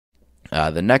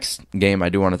The next game I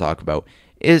do want to talk about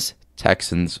is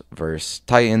Texans versus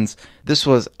Titans. This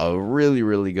was a really,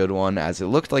 really good one, as it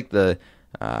looked like the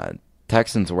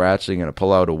Texans were actually going to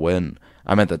pull out a win.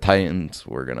 I meant the Titans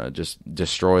were going to just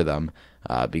destroy them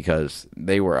because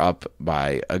they were up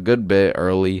by a good bit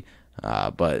early,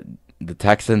 but the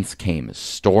Texans came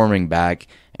storming back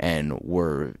and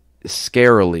were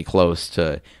scarily close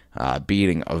to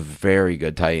beating a very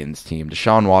good Titans team.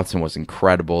 Deshaun Watson was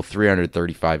incredible,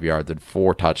 335 yards and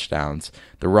 4 touchdowns.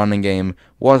 The running game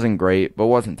wasn't great, but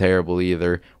wasn't terrible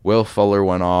either. Will Fuller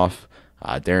went off.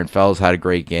 Darren Fells had a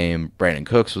great game. Brandon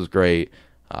Cooks was great.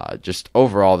 Just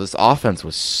overall, this offense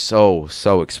was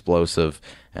so explosive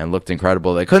and looked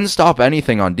incredible. They couldn't stop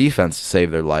anything on defense to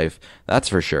save their life, that's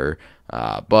for sure.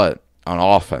 But on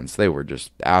offense, they were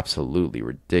just absolutely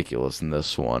ridiculous in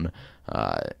this one.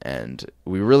 And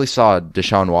we really saw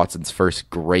Deshaun Watson's first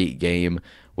great game,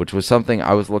 which was something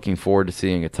I was looking forward to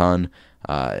seeing a ton.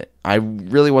 I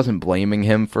really wasn't blaming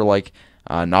him for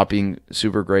not being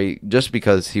super great, just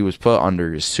because he was put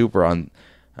under super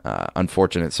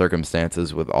unfortunate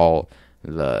circumstances with all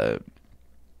the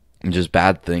just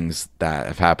bad things that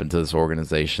have happened to this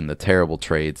organization, the terrible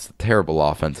trades, the terrible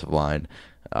offensive line.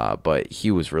 But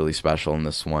he was really special in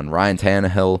this one. Ryan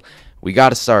Tannehill, we got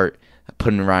to start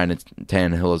putting Ryan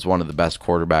Tannehill as one of the best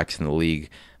quarterbacks in the league.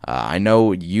 I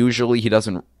know usually he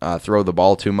doesn't throw the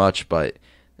ball too much, but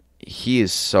he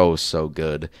is so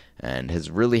good and has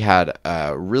really had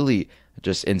a really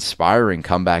just inspiring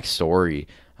comeback story.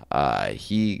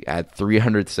 He had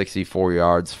 364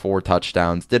 yards, 4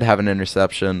 touchdowns, did have an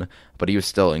interception, but he was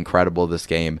still incredible this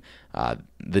game.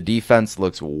 The defense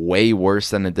looks way worse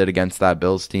than it did against that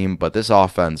Bills team, but this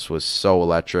offense was so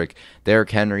electric.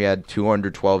 Derrick Henry had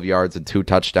 212 yards and 2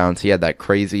 touchdowns. He had that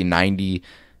crazy 90,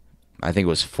 I think it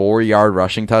was 4-yard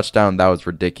rushing touchdown. That was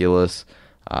ridiculous.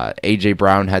 A.J.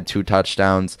 Brown had 2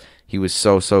 touchdowns. He was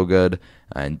so good.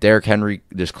 And Derrick Henry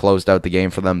just closed out the game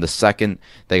for them. The second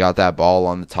they got that ball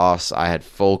on the toss, I had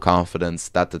full confidence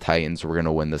that the Titans were going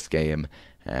to win this game.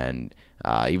 And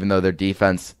even though their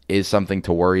defense is something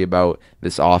to worry about,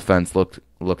 this offense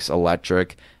looks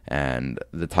electric, and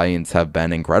the Titans have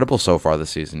been incredible so far this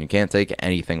season. You can't take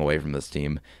anything away from this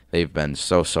team. They've been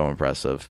so impressive.